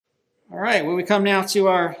All right, well, we come now to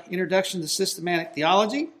our introduction to systematic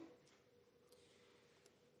theology.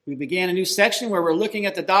 We began a new section where we're looking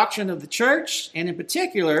at the doctrine of the church, and in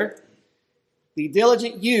particular, the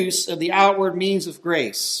diligent use of the outward means of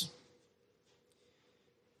grace.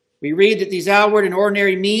 We read that these outward and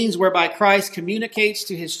ordinary means whereby Christ communicates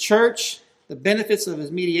to his church the benefits of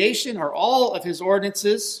his mediation are all of his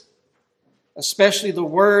ordinances, especially the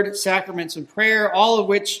word, sacraments, and prayer, all of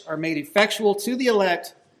which are made effectual to the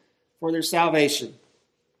elect for their salvation.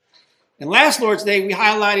 And last Lord's Day, we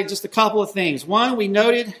highlighted just a couple of things. One, we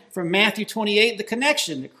noted from Matthew 28 the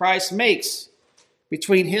connection that Christ makes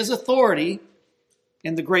between his authority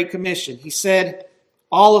and the Great Commission. He said,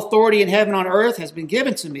 "All authority in heaven and on earth has been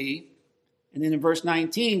given to me." And then in verse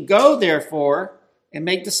 19, "Go therefore and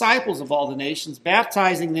make disciples of all the nations,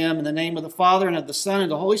 baptizing them in the name of the Father and of the Son and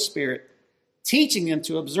the Holy Spirit, teaching them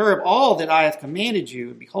to observe all that I have commanded you.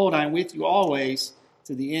 And behold, I am with you always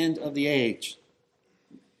to the end of the age."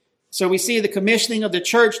 So we see the commissioning of the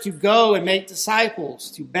church to go and make disciples,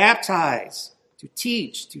 to baptize, to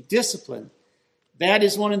teach, to discipline. That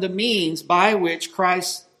is one of the means by which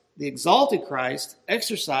Christ, the exalted Christ,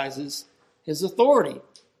 exercises his authority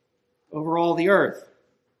over all the earth.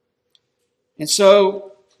 And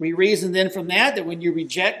so we reason then from that when you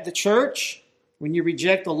reject the church, when you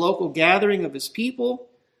reject the local gathering of his people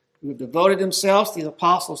who have devoted themselves to the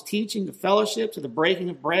apostles' teaching, to fellowship, to the breaking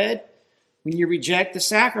of bread, when you reject the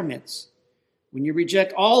sacraments, when you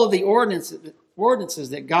reject all of the ordinances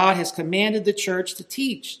that God has commanded the church to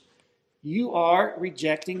teach, you are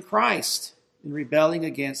rejecting Christ and rebelling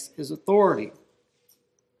against his authority.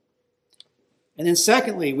 And then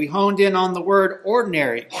secondly, we honed in on the word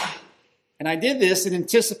ordinary. And I did this in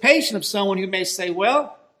anticipation of someone who may say,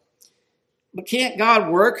 well, but can't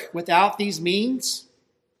God work without these means?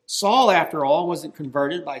 Saul, after all, wasn't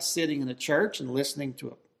converted by sitting in a church and listening to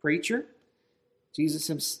a preacher. Jesus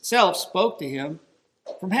himself spoke to him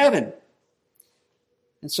from heaven.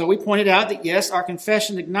 And so we pointed out that, yes, our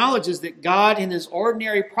confession acknowledges that God in his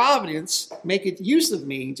ordinary providence maketh use of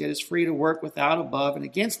means that is free to work without, above, and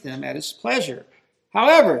against them at his pleasure.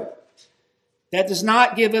 However, that does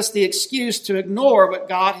not give us the excuse to ignore what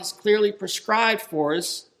God has clearly prescribed for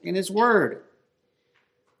us in his word.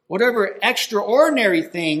 Whatever extraordinary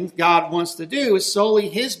thing God wants to do is solely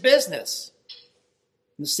his business.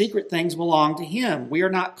 The secret things belong to him. We are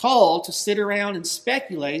not called to sit around and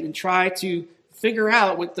speculate and try to figure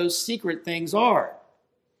out what those secret things are.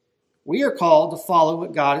 We are called to follow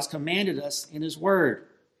what God has commanded us in his word.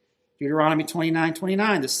 Deuteronomy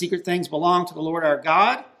 29:29, the secret things belong to the Lord our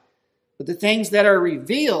God, but the things that are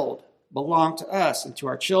revealed belong to us and to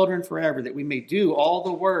our children forever, that we may do all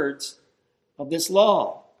the words of this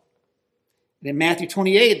law. And in Matthew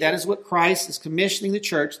 28, that is what Christ is commissioning the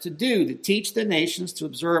church to do, to teach the nations to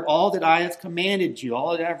observe all that I have commanded you,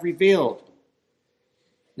 all that I have revealed.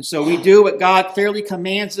 And so we do what God clearly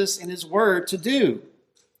commands us in his word to do,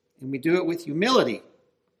 and we do it with humility.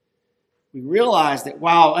 We realize that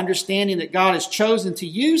while understanding that God has chosen to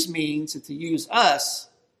use means and to use us,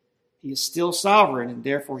 he is still sovereign, and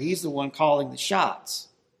therefore he's the one calling the shots.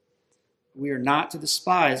 We are not to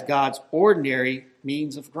despise God's ordinary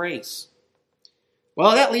means of grace.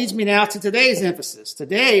 Well, that leads me now to today's emphasis.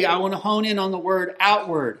 Today, I want to hone in on the word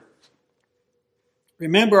outward.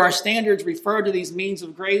 Remember, our standards refer to these means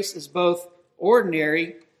of grace as both ordinary,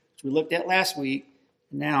 which we looked at last week,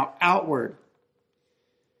 and now outward.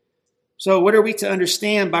 So what are we to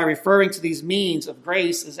understand by referring to these means of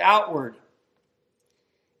grace as outward?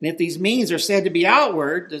 And if these means are said to be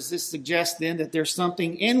outward, does this suggest then that there's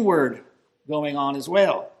something inward going on as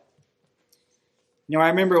well? You know, I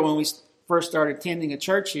remember when we first started attending a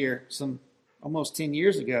church here almost 10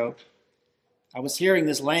 years ago, I was hearing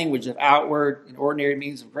this language of outward and ordinary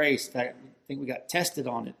means of grace. In fact, I think we got tested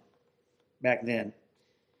on it back then.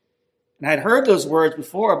 And I'd heard those words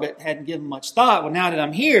before, but hadn't given much thought. Well, now that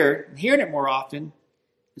I'm here and hearing it more often,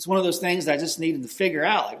 it's one of those things that I just needed to figure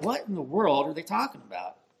out, like, what in the world are they talking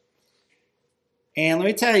about? And let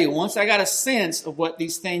me tell you, once I got a sense of what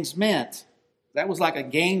these things meant, that was like a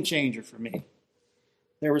game changer for me.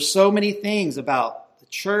 There were so many things about the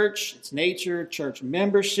church, its nature, church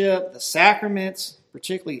membership, the sacraments,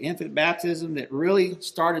 particularly infant baptism, that really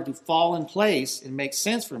started to fall in place and make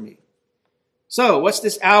sense for me. So, what's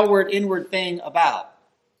this outward, inward thing about?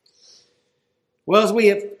 Well, as we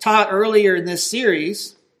have taught earlier in this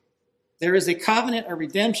series, there is a covenant of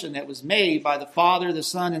redemption that was made by the Father, the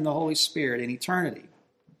Son, and the Holy Spirit in eternity.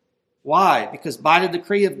 Why? Because by the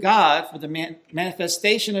decree of God, for the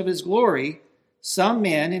manifestation of his glory, some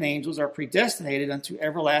men and angels are predestinated unto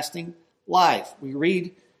everlasting life. We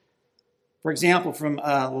read For example, from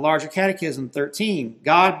the Larger Catechism 13,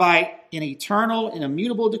 God by an eternal and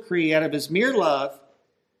immutable decree out of his mere love,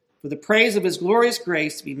 for the praise of his glorious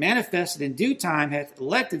grace to be manifested in due time, hath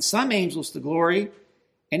elected some angels to glory,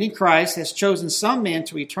 and in Christ has chosen some men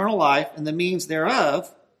to eternal life and the means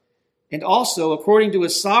thereof, and also, according to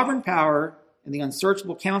his sovereign power and the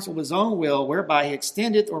unsearchable counsel of his own will, whereby he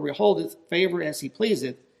extendeth or withholdeth favor as he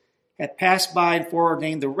pleaseth, hath passed by and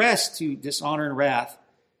foreordained the rest to dishonor and wrath,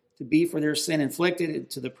 to be for their sin inflicted, and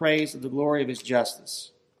to the praise of the glory of his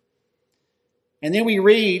justice. And then we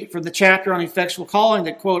read from the chapter on effectual calling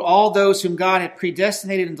that, quote, all those whom God hath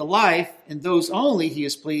predestinated into life, and those only he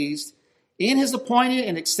is pleased, in his appointed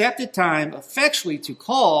and accepted time, effectually to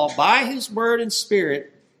call by his word and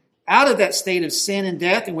spirit out of that state of sin and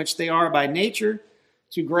death in which they are by nature,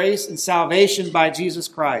 to grace and salvation by Jesus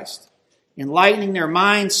Christ, enlightening their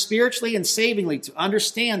minds spiritually and savingly to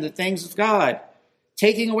understand the things of God,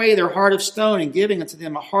 taking away their heart of stone and giving unto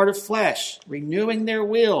them a heart of flesh, renewing their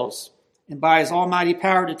wills, and by his almighty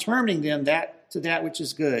power determining them to that which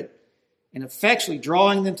is good, and effectually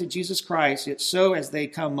drawing them to Jesus Christ, yet so as they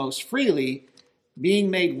come most freely, being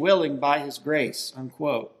made willing by his grace,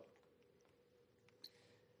 unquote.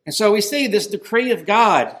 And so we see this decree of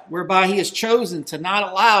God, whereby he has chosen to not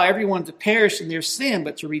allow everyone to perish in their sin,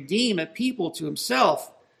 but to redeem a people to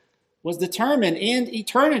himself, was determined in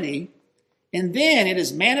eternity, and then it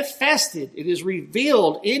is manifested, it is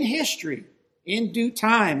revealed in history, in due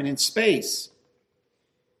time and in space.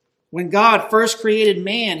 When God first created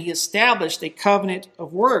man, he established a covenant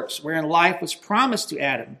of works wherein life was promised to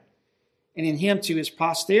Adam and in him to his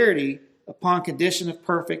posterity upon condition of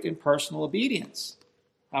perfect and personal obedience.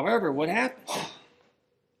 However, what happened?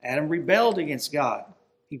 Adam rebelled against God.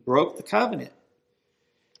 He broke the covenant.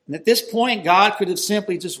 And at this point, God could have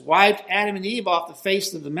simply just wiped Adam and Eve off the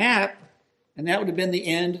face of the map, and that would have been the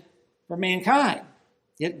end for mankind.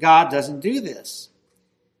 Yet God doesn't do this.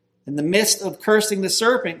 In the midst of cursing the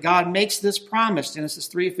serpent, God makes this promise, Genesis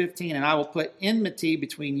 3:15, and I will put enmity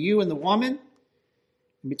between you and the woman,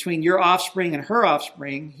 and between your offspring and her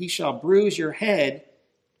offspring. He shall bruise your head,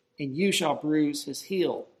 and you shall bruise his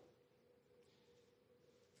heel.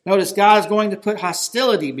 Notice God is going to put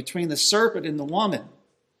hostility between the serpent and the woman,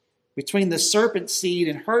 between the serpent's seed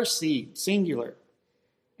and her seed, singular.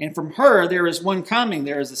 And from her there is one coming.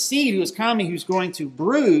 There is a seed who is coming who's going to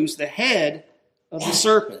bruise the head of the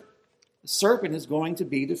serpent. The serpent is going to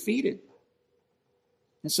be defeated.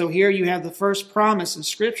 And so here you have the first promise in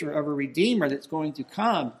Scripture of a Redeemer that's going to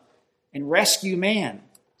come and rescue man.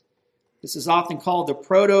 This is often called the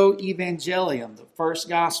proto-evangelium, the first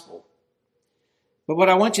gospel. But what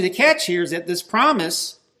I want you to catch here is that this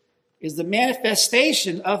promise is the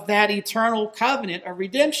manifestation of that eternal covenant of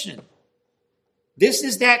redemption. This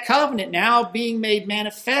is that covenant now being made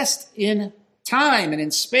manifest in time and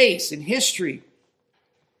in space, in history.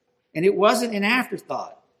 And it wasn't an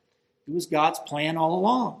afterthought. It was God's plan all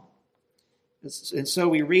along. And so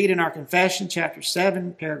we read in our confession, chapter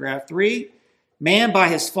 7, paragraph 3, man by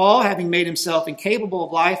his fall, having made himself incapable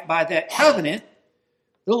of life by that covenant,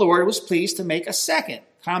 the Lord was pleased to make a second,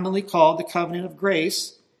 commonly called the covenant of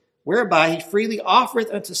grace, whereby he freely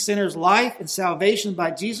offereth unto sinners life and salvation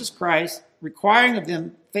by Jesus Christ, requiring of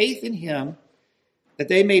them faith in him, that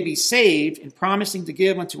they may be saved, and promising to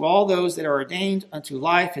give unto all those that are ordained unto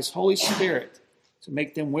life his Holy Spirit, to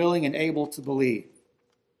make them willing and able to believe.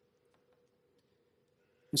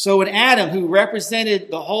 And so when Adam, who represented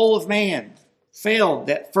the whole of man, failed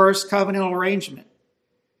that first covenantal arrangement,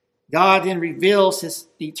 God then reveals his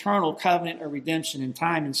eternal covenant of redemption in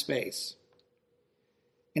time and space.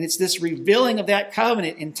 And it's this revealing of that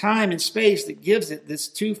covenant in time and space that gives it this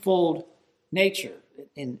twofold nature,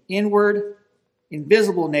 an inward,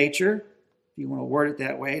 invisible nature, if you want to word it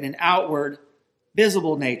that way, and an outward,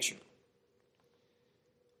 visible nature.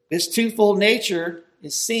 This twofold nature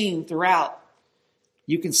is seen throughout.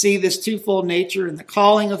 You can see this twofold nature in the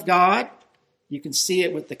calling of God. You can see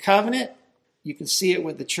it with the covenant. You can see it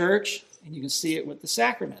with the church. And you can see it with the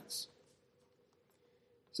sacraments.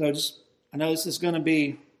 So I know this is going to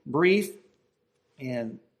be brief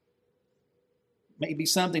and maybe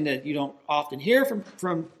something that you don't often hear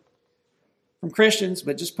from Christians,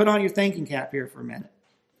 but just put on your thinking cap here for a minute.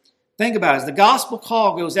 Think about it. As the gospel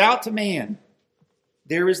call goes out to man,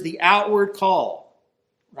 there is the outward call,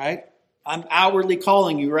 right? I'm outwardly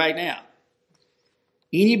calling you right now.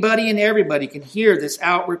 Anybody and everybody can hear this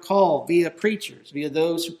outward call via preachers, via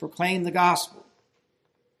those who proclaim the gospel.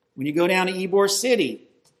 When you go down to Ybor City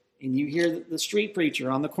and you hear the street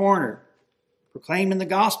preacher on the corner proclaiming the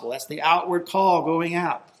gospel, that's the outward call going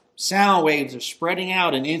out. Sound waves are spreading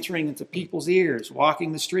out and entering into people's ears,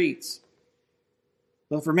 walking the streets.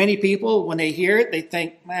 But for many people, when they hear it, they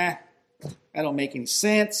think, that don't make any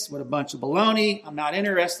sense. What a bunch of baloney. I'm not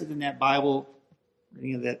interested in that Bible or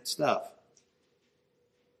any of that stuff.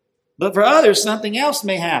 But for others, something else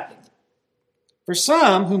may happen. For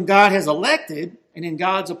some whom God has elected, and in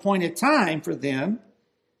God's appointed time for them,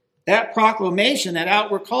 that proclamation, that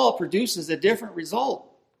outward call, produces a different result.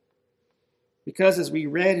 Because as we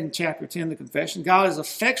read in chapter 10 of the confession, God is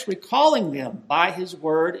effectually calling them by his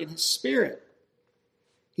word and his spirit.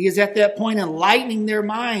 He is at that point enlightening their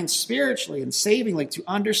minds spiritually and savingly to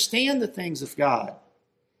understand the things of God.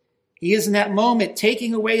 He is in that moment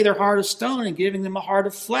taking away their heart of stone and giving them a heart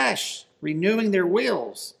of flesh, renewing their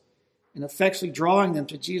wills, and effectually drawing them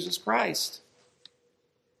to Jesus Christ.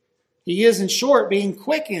 He is, in short, being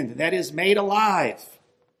quickened, that is, made alive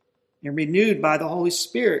and renewed by the Holy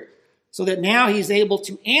Spirit, so that now he's able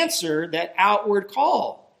to answer that outward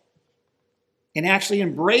call and actually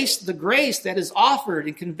embrace the grace that is offered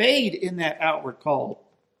and conveyed in that outward call.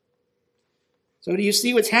 So do you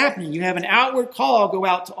see what's happening? You have an outward call go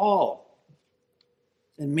out to all.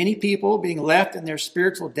 And many people, being left in their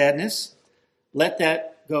spiritual deadness, let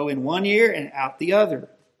that go in one ear and out the other.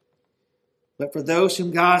 But for those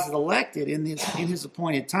whom God has elected in his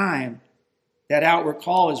appointed time, that outward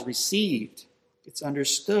call is received. It's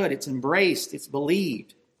understood, it's embraced, it's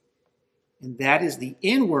believed. And that is the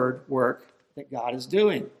inward work that God is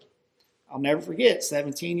doing. I'll never forget,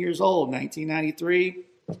 17 years old, 1993.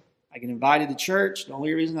 I get invited to church. The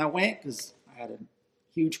only reason I went because I had a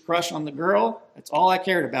huge crush on the girl. That's all I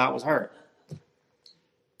cared about was her.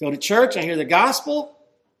 Go to church, I hear the gospel,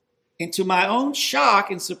 and to my own shock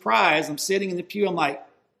and surprise, I'm sitting in the pew. I'm like,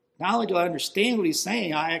 not only do I understand what he's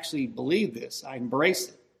saying, I actually believe this. I embrace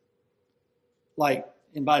it.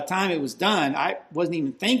 And by the time it was done, I wasn't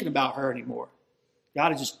even thinking about her anymore. God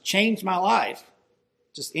had just changed my life,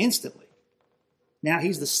 just instantly. Now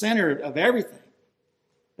he's the center of everything.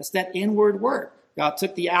 That's that inward work. God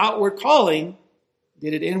took the outward calling,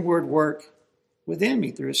 did an inward work within me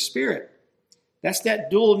through his Spirit. That's that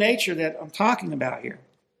dual nature that I'm talking about here.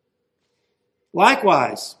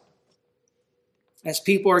 Likewise, as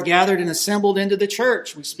people are gathered and assembled into the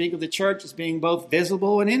church, we speak of the church as being both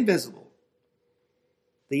visible and invisible.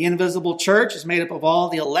 The invisible church is made up of all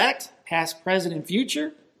the elect, past, present, and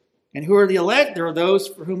future. And who are the elect? There are those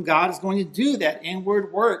for whom God is going to do that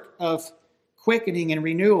inward work of quickening and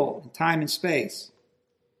renewal in time and space.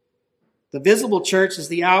 The visible church is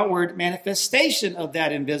the outward manifestation of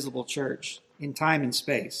that invisible church in time and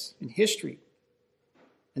space, in history.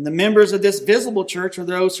 And the members of this visible church are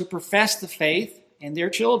those who profess the faith and their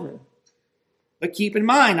children. But keep in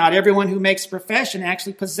mind, not everyone who makes a profession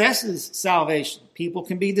actually possesses salvation. People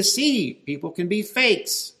can be deceived. People can be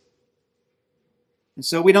fakes. And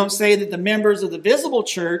so we don't say that the members of the visible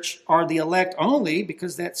church are the elect only,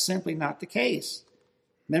 because that's simply not the case.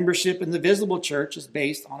 Membership in the visible church is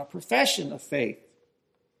based on a profession of faith.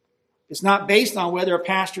 It's not based on whether a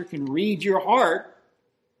pastor can read your heart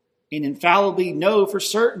and infallibly know for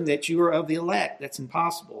certain that you are of the elect. That's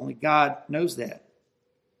impossible. Only God knows that.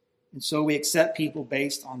 And so we accept people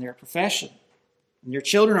based on their profession. And their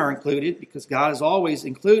children are included because God has always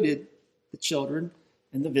included the children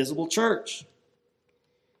in the visible church.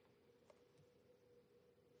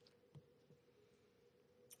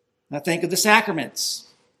 Now think of the sacraments.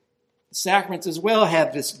 The sacraments as well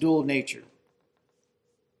have this dual nature.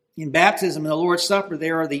 In baptism and the Lord's Supper,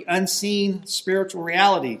 there are the unseen spiritual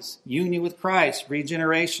realities: union with Christ,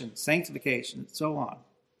 regeneration, sanctification, and so on.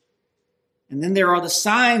 And then there are the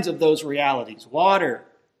signs of those realities: water,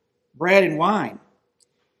 bread, and wine.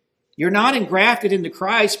 You're not engrafted into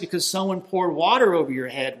Christ because someone poured water over your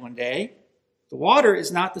head one day. The water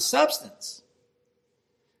is not the substance.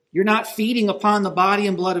 You're not feeding upon the body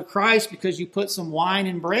and blood of Christ because you put some wine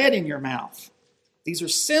and bread in your mouth. These are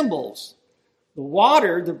symbols. The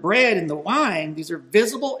water, the bread, and the wine, these are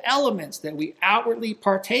visible elements that we outwardly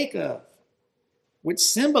partake of, which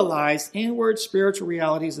symbolize inward spiritual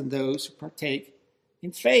realities in those who partake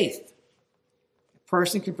in faith. A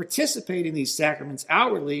person can participate in these sacraments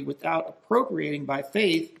outwardly without appropriating by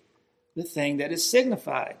faith the thing that is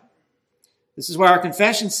signified. This is why our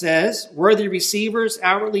confession says, worthy receivers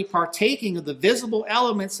outwardly partaking of the visible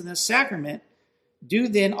elements in the sacrament do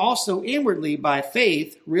then also inwardly by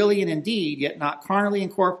faith, really and indeed, yet not carnally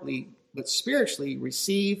and corporally, but spiritually,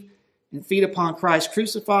 receive and feed upon Christ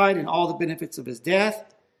crucified and all the benefits of his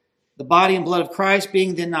death, the body and blood of Christ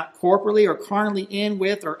being then not corporally or carnally in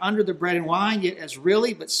with or under the bread and wine, yet as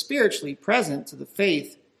really but spiritually present to the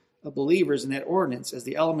faith of believers in that ordinance, as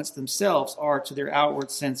the elements themselves are to their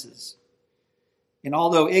outward senses. And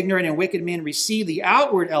although ignorant and wicked men receive the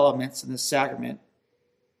outward elements in this sacrament,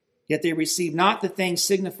 Yet they receive not the things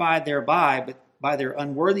signified thereby, but by their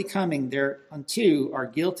unworthy coming thereunto are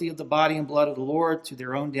guilty of the body and blood of the Lord to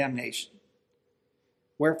their own damnation.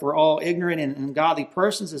 Wherefore all ignorant and ungodly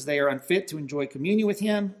persons, as they are unfit to enjoy communion with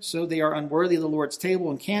him, so they are unworthy of the Lord's table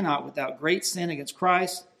and cannot, without great sin against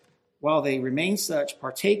Christ, while they remain such,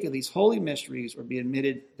 partake of these holy mysteries or be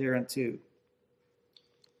admitted thereunto.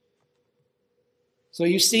 So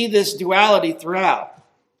you see this duality throughout.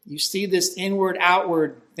 You see this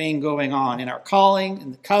inward-outward thing going on in our calling, in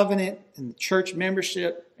the covenant, in the church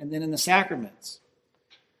membership, and then in the sacraments.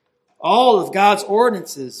 All of God's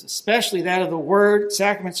ordinances, especially that of the word,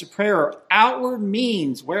 sacraments of prayer, are outward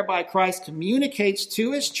means whereby Christ communicates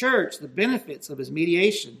to his church the benefits of his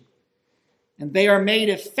mediation. And they are made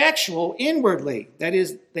effectual inwardly. That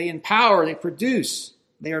is, they empower, they produce.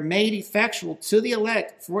 They are made effectual to the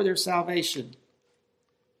elect for their salvation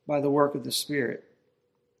by the work of the Spirit.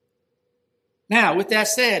 Now, with that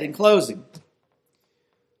said, in closing,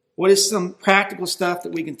 what is some practical stuff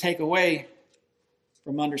that we can take away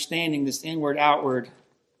from understanding this inward-outward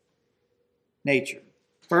nature?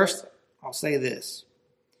 First, I'll say this.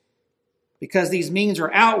 Because these means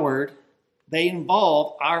are outward, they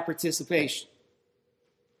involve our participation.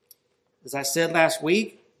 As I said last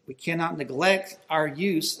week, we cannot neglect our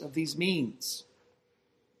use of these means.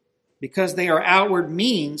 Because they are outward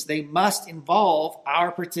means, they must involve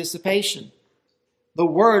our participation. The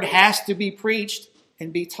word has to be preached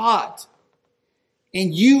and be taught.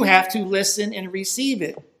 And you have to listen and receive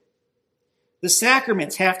it. The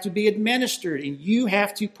sacraments have to be administered, and you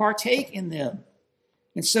have to partake in them.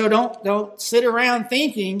 And so don't sit around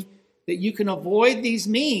thinking that you can avoid these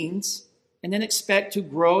means and then expect to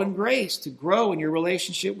grow in grace, to grow in your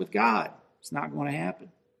relationship with God. It's not going to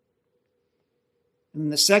happen. And then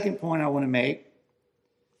the second point I want to make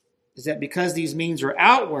is that because these means are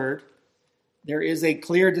outward, there is a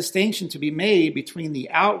clear distinction to be made between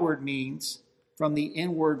the outward means from the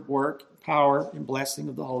inward work, power, and blessing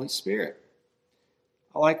of the Holy Spirit.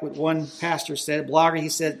 I like what one pastor said, blogger, he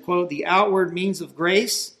said, quote, "The outward means of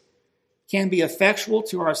grace can be effectual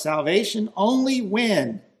to our salvation only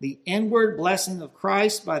when the inward blessing of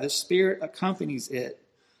Christ by the Spirit accompanies it.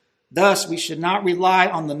 Thus, we should not rely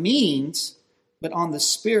on the means, but on the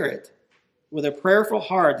Spirit, with a prayerful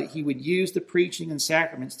heart that he would use the preaching and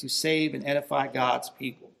sacraments to save and edify God's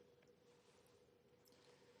people."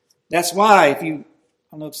 That's why, I don't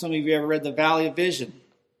know if some of you ever read the Valley of Vision.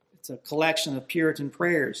 It's a collection of Puritan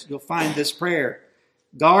prayers. You'll find this prayer: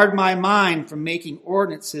 "Guard my mind from making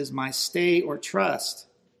ordinances my stay or trust,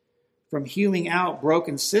 from hewing out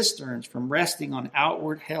broken cisterns, from resting on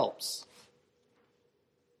outward helps."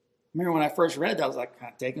 I remember when I first read that, I was like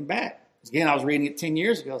kind of taken back. Again, I was reading it 10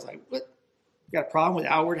 years ago. I was like, what? You got a problem with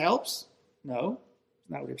outward helps? No,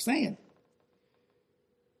 that's not what they're saying.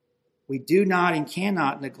 We do not and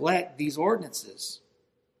cannot neglect these ordinances.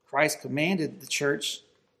 Christ commanded the church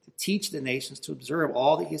to teach the nations to observe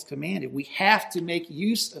all that he has commanded. We have to make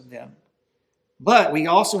use of them. But we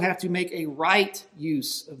also have to make a right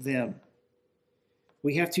use of them.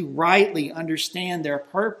 We have to rightly understand their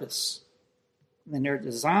purpose and their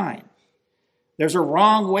design. There's a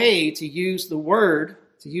wrong way to use the word,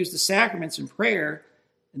 to use the sacraments and prayer,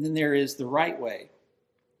 and then there is the right way.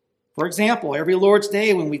 For example, every Lord's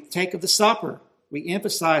Day when we take of the supper, we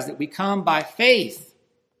emphasize that we come by faith.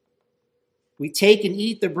 We take and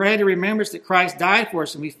eat the bread in remembrance that Christ died for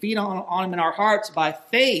us, and we feed on him in our hearts by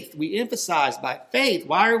faith. We emphasize by faith.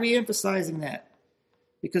 Why are we emphasizing that?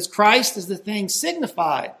 Because Christ is the thing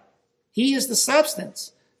signified. He is the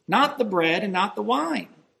substance, not the bread and not the wine.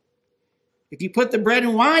 If you put the bread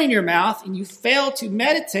and wine in your mouth and you fail to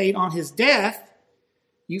meditate on his death,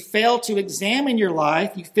 you fail to examine your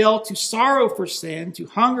life, you fail to sorrow for sin, to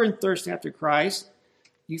hunger and thirst after Christ,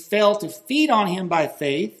 you fail to feed on him by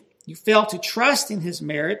faith, you fail to trust in his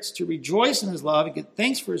merits, to rejoice in his love and give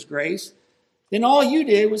thanks for his grace, then all you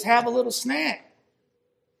did was have a little snack.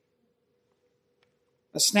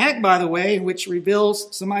 A snack, by the way, which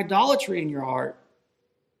reveals some idolatry in your heart.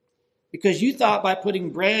 Because you thought by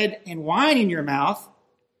putting bread and wine in your mouth,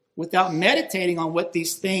 without meditating on what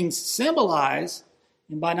these things symbolize,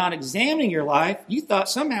 and by not examining your life, you thought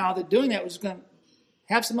somehow that doing that was going to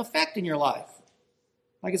have some effect in your life.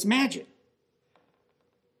 Like it's magic.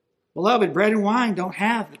 Beloved, bread and wine don't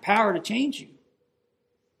have the power to change you.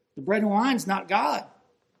 The bread and wine is not God.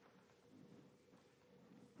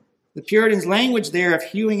 The Puritans' language there of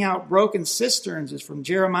hewing out broken cisterns is from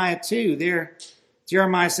Jeremiah 2. There,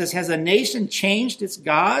 Jeremiah says, "Has a nation changed its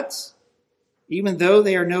gods, even though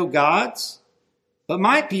they are no gods? But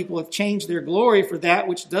my people have changed their glory for that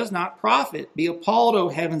which does not profit. Be appalled, O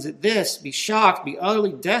heavens, at this. Be shocked, be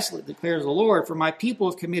utterly desolate, declares the Lord. For my people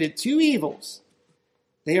have committed two evils.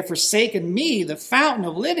 They have forsaken me, the fountain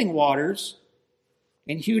of living waters,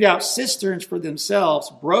 and hewed out cisterns for themselves,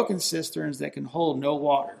 broken cisterns that can hold no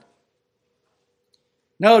water.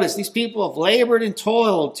 Notice, these people have labored and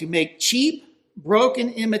toiled to make cheap, broken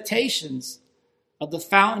imitations of the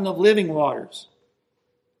fountain of living waters.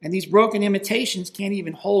 And these broken imitations can't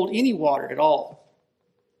even hold any water at all.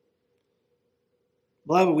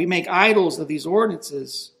 Beloved, we make idols of these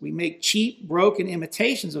ordinances. We make cheap, broken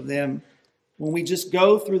imitations of them when we just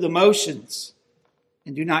go through the motions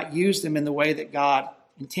and do not use them in the way that God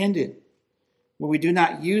intended. When we do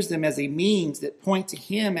not use them as a means that point to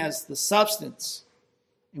Him as the substance,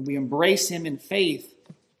 and we embrace Him in faith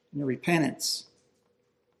and repentance.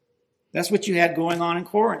 That's what you had going on in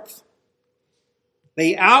Corinth.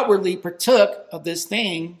 They outwardly partook of this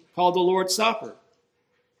thing called the Lord's Supper.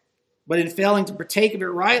 But in failing to partake of it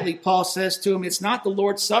rightly, Paul says to them, it's not the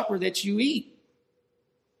Lord's Supper that you eat.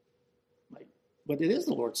 But it is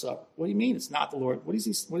the Lord's Supper. What do you mean it's not the Lord? What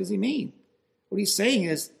does he mean? What he's saying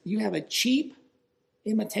is you have a cheap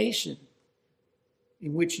imitation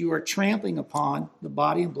in which you are trampling upon the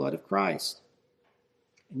body and blood of Christ.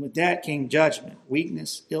 And with that came judgment,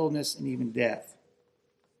 weakness, illness, and even death.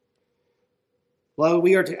 Beloved,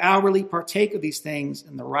 we are to outwardly partake of these things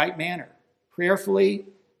in the right manner, prayerfully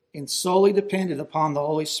and solely dependent upon the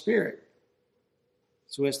Holy Spirit,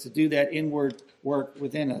 so as to do that inward work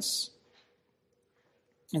within us.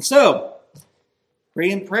 And so,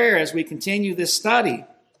 pray in prayer as we continue this study.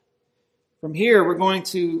 From here, we're going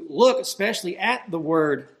to look especially at the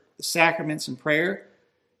word, the sacraments, and prayer.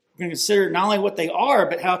 We're going to consider not only what they are,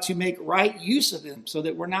 but how to make right use of them so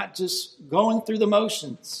that we're not just going through the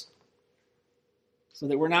motions, so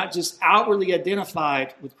that we're not just outwardly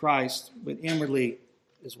identified with Christ, but inwardly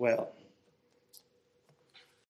as well.